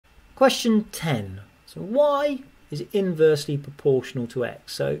Question 10. So y is inversely proportional to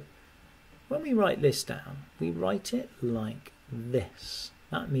x. So when we write this down, we write it like this.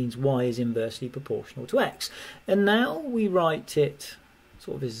 That means y is inversely proportional to x. And now we write it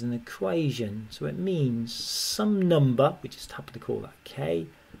sort of as an equation. So it means some number, we just happen to call that k,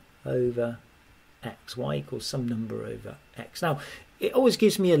 over x. Y equals some number over x. Now, it always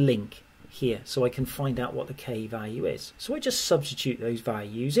gives me a link here so I can find out what the k value is. So I just substitute those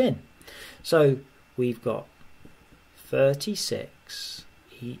values in. So we've got 36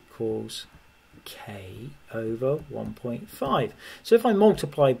 equals k over 1.5. So if I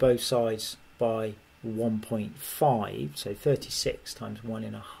multiply both sides by 1.5, so 36 times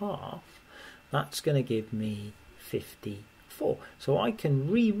 1.5, that's going to give me 54. So I can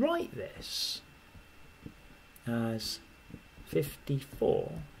rewrite this as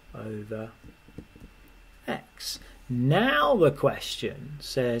 54 over x. Now the question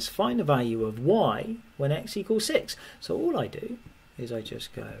says find the value of y when x equals 6. So all I do is I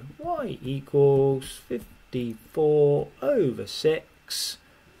just go y equals 54 over 6.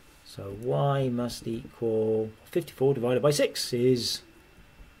 So y must equal 54 divided by 6 is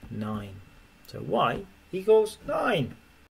 9. So y equals 9.